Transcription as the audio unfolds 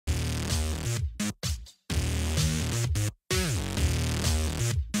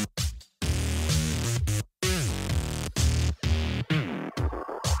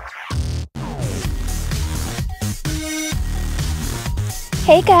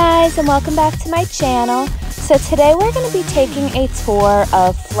Hey guys, and welcome back to my channel. So today we're going to be taking a tour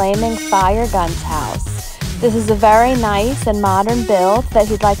of FlamingFireGuns' house. This is a very nice and modern build that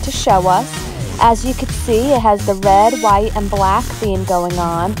he'd like to show us. As you can see, it has the red, white, and black theme going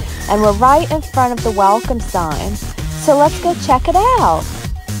on, and we're right in front of the welcome sign. So let's go check it out.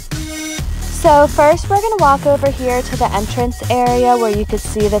 So first we're going to walk over here to the entrance area where you can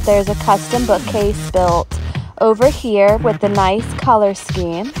see that there's a custom bookcase built over here with the nice color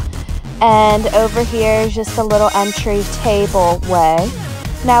scheme, and over here is just a little entry table way.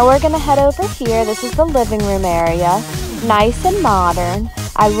 Now we're gonna head over here. This is the living room area, nice and modern.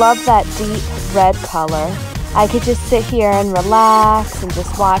 I love that deep red color. I could just sit here and relax and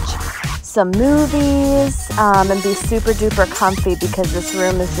just watch some movies and be super duper comfy because this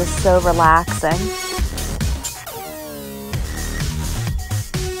room is just so relaxing.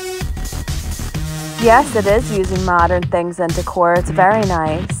 Yes, it is using modern things and decor. It's very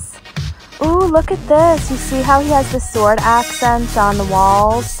nice. Ooh, look at this. You see how he has the sword accents on the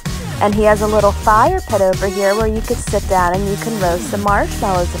walls? And he has a little fire pit over here where you could sit down and you can roast some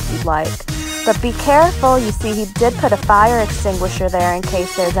marshmallows if you'd like. But be careful. You see, he did put a fire extinguisher there in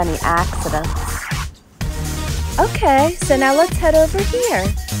case there's any accidents. Okay, so now let's head over here.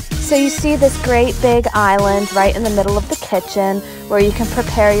 So you see this great big island right in the middle of the kitchen where you can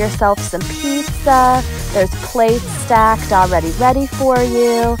prepare yourself some pizza. There's plates stacked already ready for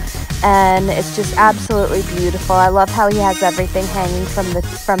you, and it's just absolutely beautiful. I love how he has everything hanging from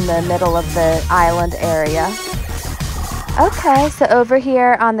the middle of the island area. Okay, so over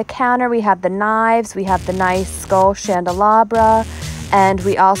here on the counter we have the knives, we have the nice skull candelabra, and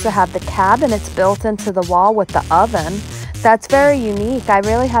we also have the cabinets built into the wall with the oven. That's very unique. I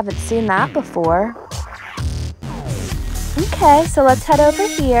really haven't seen that before. Okay, so let's head over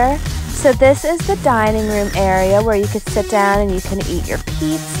here. So this is the dining room area where you can sit down and you can eat your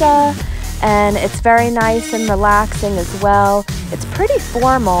pizza. And it's very nice and relaxing as well. It's pretty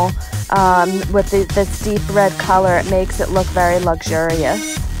formal with this deep red color. It makes it look very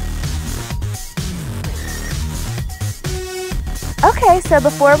luxurious. Okay, so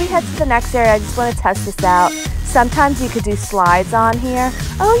before we head to the next area, I just want to test this out. Sometimes you could do slides on here.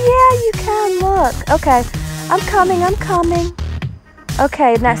 Oh yeah, you can, look. Okay, I'm coming.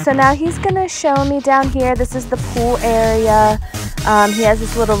 Okay, so now he's gonna show me down here. This is the pool area. He has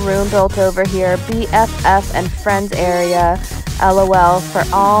this little room built over here. BFF and friends area. LOL for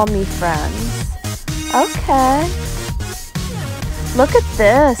all me friends. Okay. Look at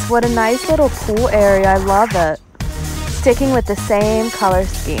this. What a nice little pool area. I love it. Sticking with the same color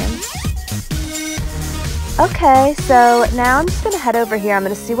scheme. Okay, so now I'm just going to head over here. I'm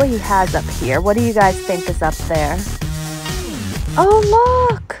going to see what he has up here. What do you guys think is up there?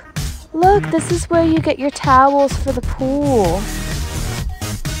 Oh, look! Look, this is where you get your towels for the pool.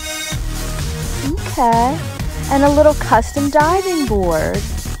 Okay. And a little custom diving board.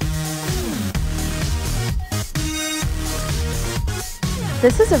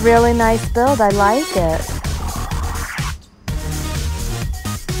 This is a really nice build. I like it.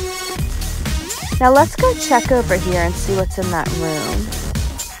 Now let's go check over here and see what's in that room.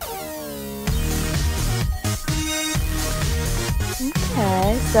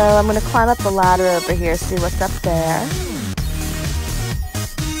 Okay, so I'm going to climb up the ladder over here, see what's up there.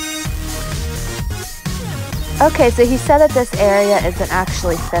 Okay, so he said that this area isn't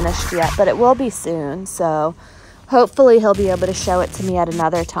actually finished yet, but it will be soon, so hopefully he'll be able to show it to me at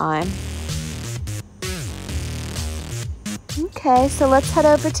another time. Okay, so let's head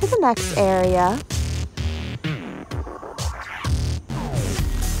over to the next area.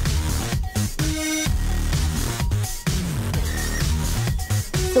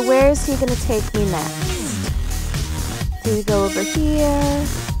 So where is he going to take me next? Do we go over here?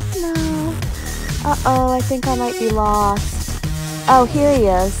 No. Uh-oh, I think I might be lost. Oh, here he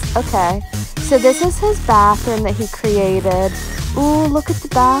is. Okay. So this is his bathroom that he created. Ooh, look at the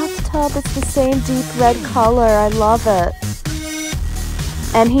bathtub. It's the same deep red color. I love it.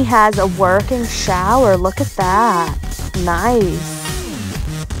 And he has a working shower. Look at that. Nice.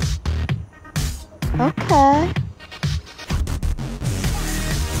 Okay.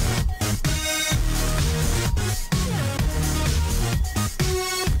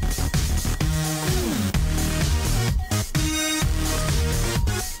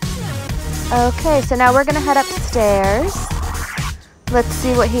 Okay, so now we're gonna head upstairs. Let's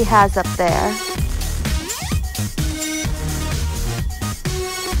see what he has up there.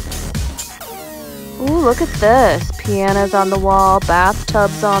 Ooh, look at this. Pianos on the wall,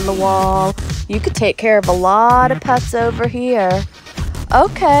 bathtubs on the wall. You could take care of a lot of pets over here.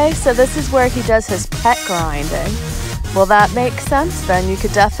 Okay, so this is where he does his pet grinding. Well, that makes sense then. You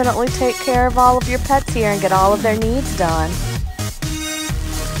could definitely take care of all of your pets here and get all of their needs done.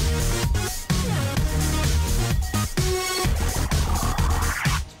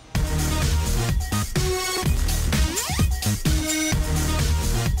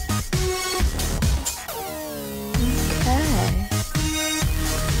 Okay.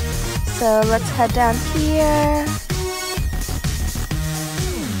 So let's head down here.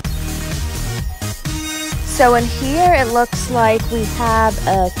 So in here, it looks like we have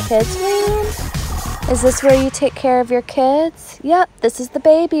a kids room. Is this where you take care of your kids? Yep, this is the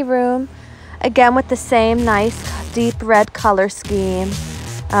baby room. Again, with the same nice deep red color scheme.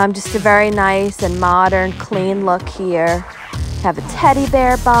 Just a very nice and modern, clean look here. Have a teddy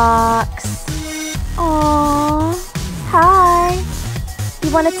bear box. Aww, hi.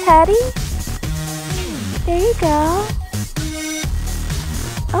 You want a teddy? There you go.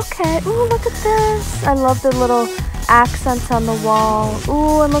 Okay, ooh, look at this. I love the little accents on the wall.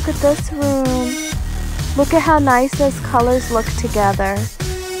 Ooh, and look at this room. Look at how nice those colors look together.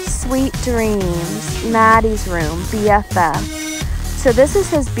 Sweet Dreams, Maddie's room, BFF. So this is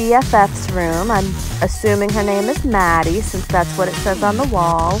his BFF's room. I'm assuming her name is Maddie since that's what it says on the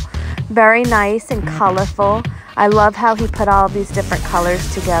wall. Very nice and colorful. I love how he put all of these different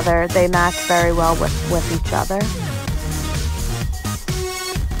colors together. They match very well with each other.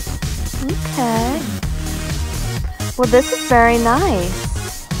 Okay. Well, this is very nice.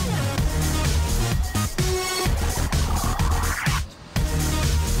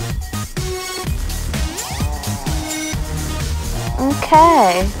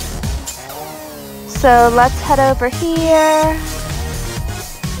 Okay. So let's head over here.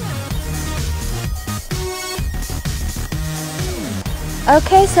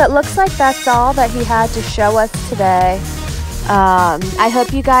 Okay, so it looks like that's all that he had to show us today. I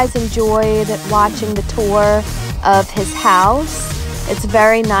hope you guys enjoyed watching the tour of his house. It's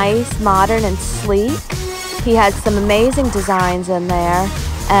very nice, modern, and sleek. He had some amazing designs in there,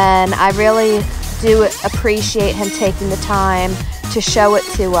 and I really do appreciate him taking the time to show it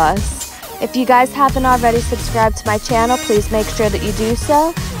to us. If you guys haven't already subscribed to my channel, please make sure that you do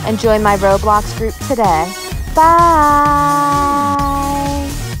so and join my Roblox group today. Bye!